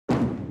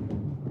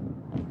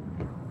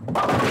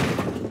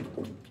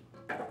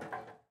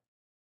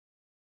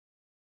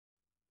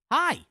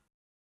Hi.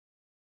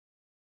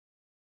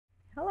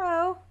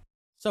 Hello.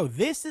 So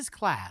this is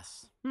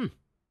class.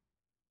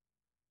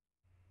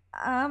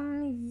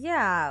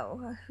 Yeah.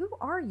 Who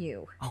are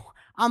you? Oh,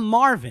 I'm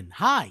Marvin.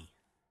 Hi.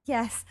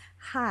 Yes,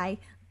 hi.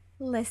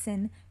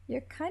 Listen,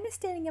 you're kind of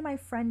standing in my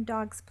friend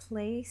dog's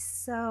place,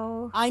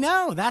 so. I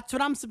know. That's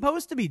what I'm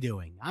supposed to be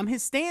doing. I'm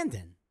his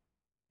stand-in.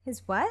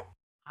 His what?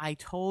 I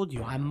told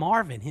you, I'm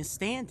Marvin, his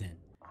stand-in.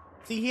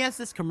 See, he has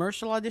this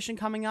commercial audition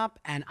coming up,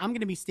 and I'm going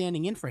to be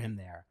standing in for him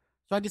there.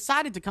 So I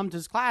decided to come to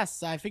his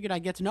class. I figured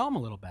I'd get to know him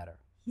a little better.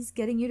 He's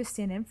getting you to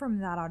stand in from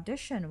that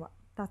audition.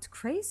 That's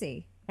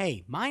crazy.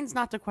 Hey, mine's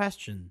not to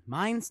question.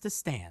 Mine's to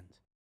stand.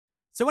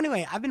 So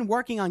anyway, I've been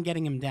working on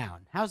getting him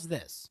down. How's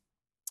this?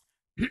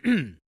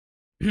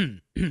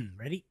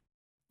 Ready?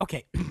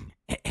 Okay.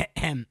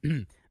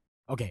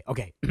 Okay.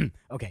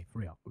 Okay, for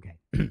real.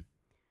 Okay.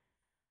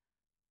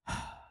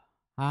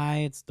 Hi,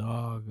 it's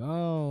Dog.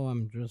 Oh,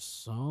 I'm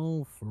just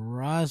so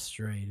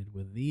frustrated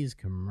with these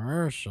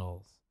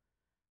commercials.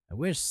 I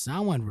wish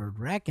someone would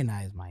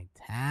recognize my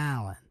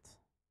talent.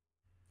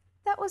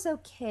 That was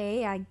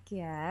okay, I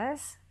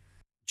guess.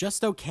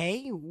 Just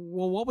okay?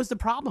 Well, what was the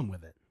problem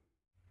with it?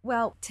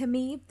 Well, to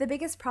me, the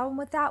biggest problem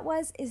with that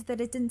is that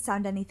it didn't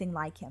sound anything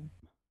like him.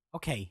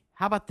 Okay,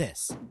 how about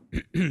this?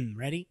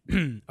 Ready?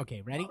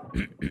 Okay, ready?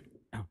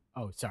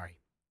 Oh, sorry.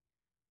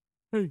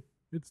 Hey,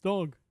 it's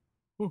Dog.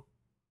 Oh,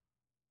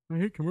 I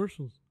hate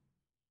commercials.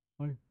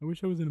 I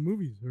wish I was in a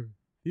movies or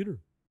theater.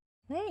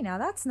 Hey, now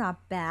that's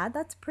not bad.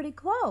 That's pretty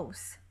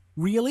close.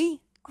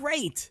 Really?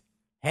 Great.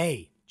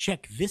 Hey,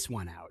 check this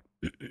one out.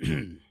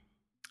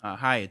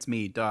 Hi, it's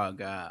me,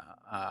 Dog.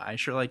 I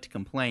sure like to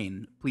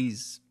complain.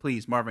 Please,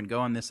 Marvin, go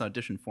on this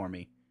audition for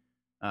me.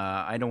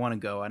 I don't want to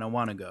go. I don't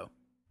want to go.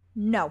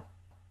 No,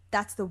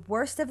 that's the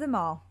worst of them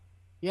all.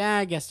 Yeah,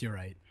 I guess you're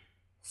right.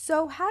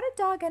 So, how did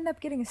Dog end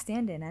up getting a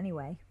stand in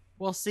anyway?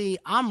 Well, see,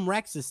 I'm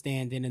Rex's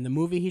stand-in in the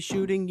movie he's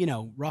shooting,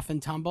 Rough and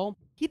Tumble.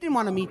 He didn't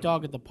want to meet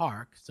Dog at the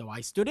park, so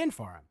I stood in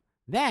for him.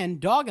 Then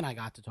Dog and I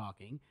got to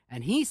talking,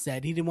 and he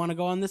said he didn't want to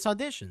go on this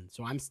audition,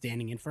 so I'm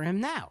standing in for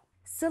him now.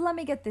 So, let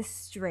me get this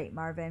straight,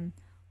 Marvin.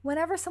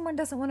 Whenever someone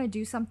doesn't want to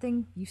do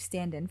something, you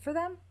stand in for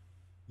them?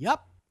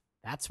 Yup,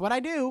 that's what I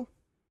do.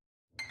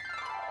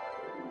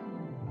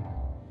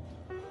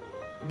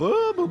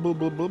 Blah blah blah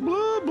blah blah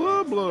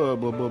blah blah blah blah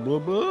blah blah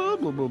blah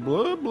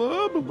blah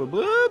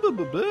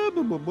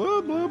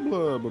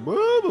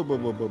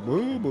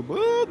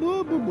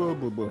blah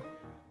blah blah.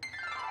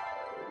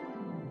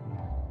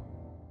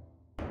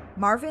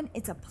 Marvin,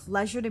 it's a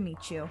pleasure to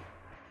meet you.